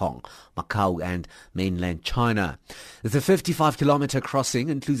connects Hong Kong, Macau and mainland China. The 55-kilometer crossing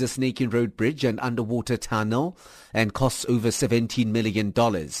includes a snake-in-road bridge and underwater tunnel and costs over $17 million.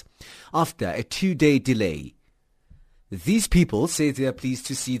 After a 2-day delay, these people say they are pleased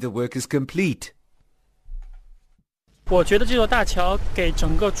to see the work is complete. I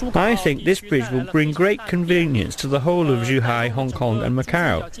think this bridge will bring great convenience to the whole of Zhuhai, Hong Kong and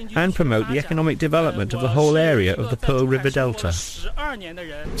Macau and promote the economic development of the whole area of the Pearl River Delta.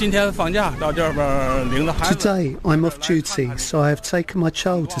 Today I'm off duty, so I have taken my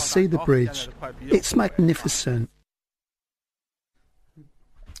child to see the bridge. It's magnificent.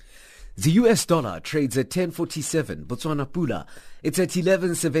 The US dollar trades at 10.47 Botswana Pula. It's at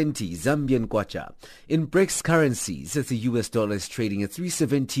 11.70 Zambian Kwacha. In BRICS currencies, the US dollar is trading at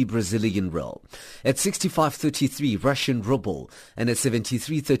 3.70 Brazilian real, at 65.33 Russian ruble, and at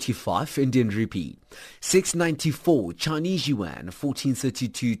 73.35 Indian rupee. 6.94 Chinese yuan,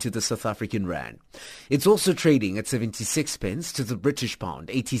 14.32 to the South African rand. It's also trading at 76 pence to the British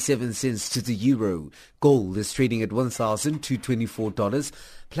pound, 87 cents to the euro. Gold is trading at $1,224.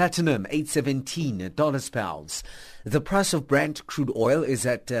 Platinum, $817 pounds. The price of Brent crude oil is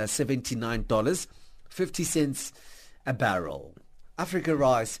at $79.50 a barrel. Africa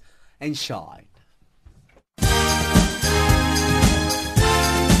Rise and Shine.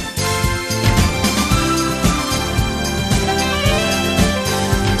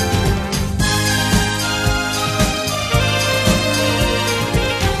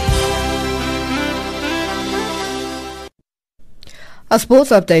 A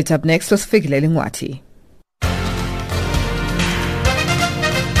sports update up next with Fikile Lingwati.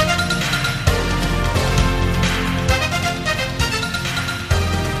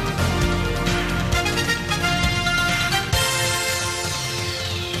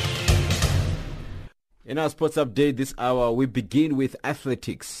 In our sports update this hour, we begin with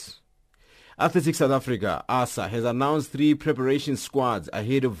athletics. Athletics South Africa, ASA, has announced 3 preparation squads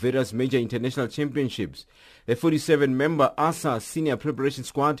ahead of various major international championships. The 47-member ASA Senior Preparation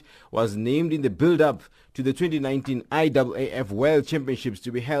Squad was named in the build-up to the 2019 IAAF World Championships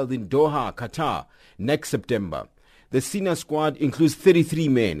to be held in Doha, Qatar, next September. The senior squad includes 33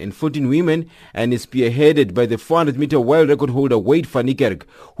 men and 14 women and is spearheaded by the 400-meter world record holder Wade van Niekerk,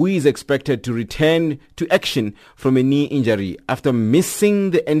 who is expected to return to action from a knee injury after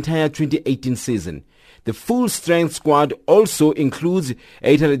missing the entire 2018 season. The full-strength squad also includes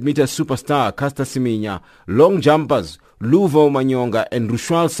 800-meter superstar Caster Semenya, long jumpers Luvo Manyonga and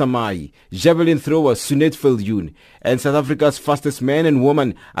Rushwal Samai, javelin thrower Sunet Viljoen, and South Africa's fastest man and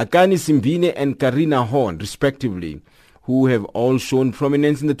woman Akani Simbine and Karina Horn, respectively, who have all shown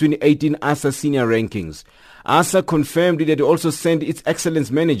prominence in the 2018 ASA senior rankings. ASA confirmed it had also sent its excellence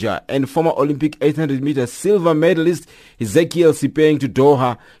manager and former Olympic 800-meter silver medalist Ezekiel Sipeng to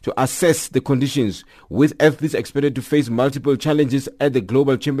Doha to assess the conditions, with athletes expected to face multiple challenges at the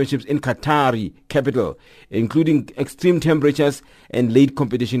Global Championships in Qatari capital, including extreme temperatures and late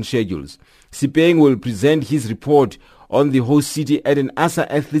competition schedules. Sipeng will present his report on the host city at an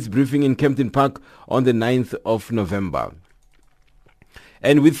ASA athletes briefing in Kempton Park on the 9th of November.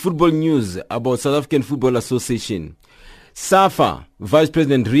 And with football news about South African Football Association, SAFA Vice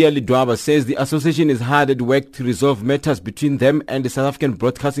President Ria Lidwaba says the association is hard at work to resolve matters between them and the South African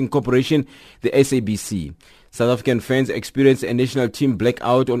Broadcasting Corporation, the SABC. South African fans experienced a national team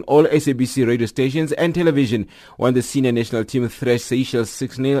blackout on all SABC radio stations and television when the senior national team thrashed Seychelles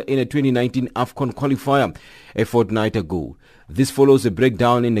 6-0 in a 2019 AFCON qualifier a fortnight ago. This follows a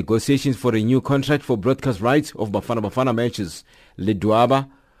breakdown in negotiations for a new contract for broadcast rights of Bafana Bafana matches. Ledwaba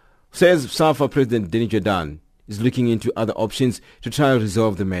says SAFA President Denny Jordan is looking into other options to try and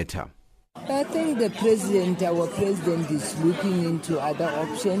resolve the matter. I think our president is looking into other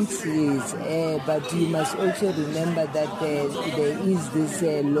options, yes, but you must also remember that there is this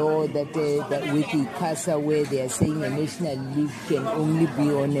law that with ICASA where they are saying a national league can only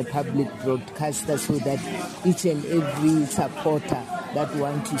be on a public broadcaster, so that each and every supporter that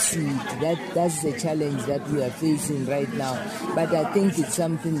want to see it, that's the challenge that we are facing right now. But I think it's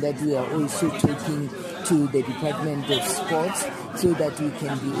something that we are also talking to the Department of Sports so that we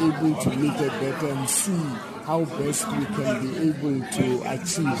can be able to look at that and see how best we can be able to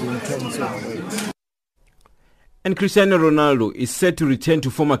achieve in terms of it. And Cristiano Ronaldo is set to return to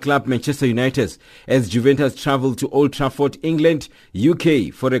former club Manchester United as Juventus travel to Old Trafford, England,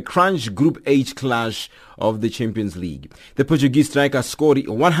 UK for a crunch Group H clash of the Champions League. The Portuguese striker scored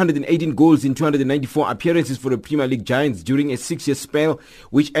 118 goals in 294 appearances for the Premier League Giants during a 6-year spell,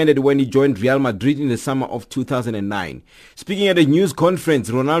 which ended when he joined Real Madrid in the summer of 2009. Speaking at a news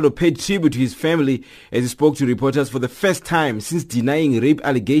conference, Ronaldo paid tribute to his family as he spoke to reporters for the first time since denying rape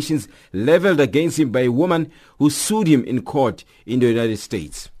allegations leveled against him by a woman who sued him in court in the United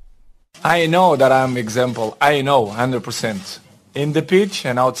States. I know that I'm example. I know 100% in the pitch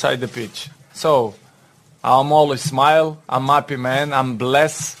and outside the pitch. So I'm always smile. I'm happy, man. I'm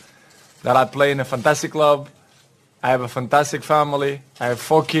blessed that I play in a fantastic club. I have a fantastic family. I have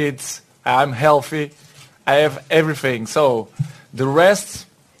 4 kids. I'm healthy. I have everything. So the rest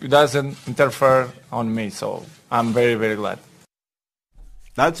doesn't interfere on me. So I'm very, very glad.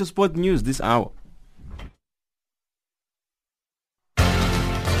 That's your sport news this hour.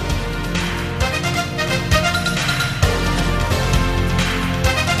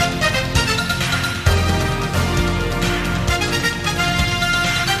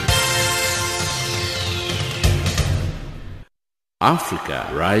 Africa,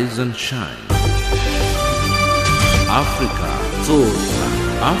 rise and shine. Africa, zorka.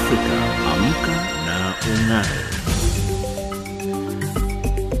 Africa, amka na ung'are.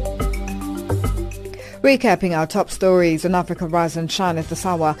 Recapping our top stories on Africa Rise and Shine at this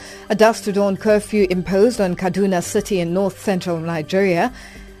hour. A dusk to dawn curfew imposed on Kaduna City in north-central Nigeria.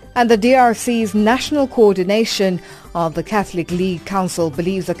 And the DRC's National Coordination of the Catholic League Council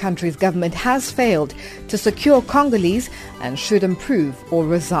believes the country's government has failed to secure Congolese and should improve or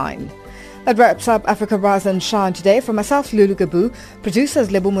resign. That wraps up Africa Rise and Shine today. For myself, Lulu Gabu, producers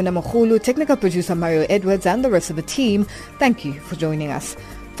Lebumuna Makhulu, technical producer Mario Edwards and the rest of the team, thank you for joining us.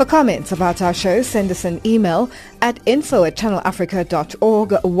 For comments about our show, send us an email at info@channelafrica.org,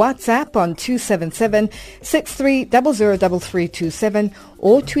 WhatsApp on 277-63003327,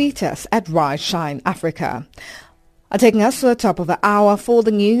 or tweet us at Rise Shine Africa. Taking us to the top of the hour for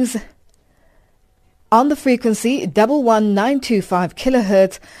the news. On the frequency 11925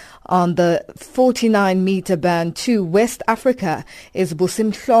 kilohertz on the 49-meter band to West Africa is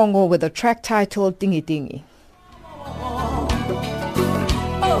Busim Hlongo with a track titled Dingi Dingi.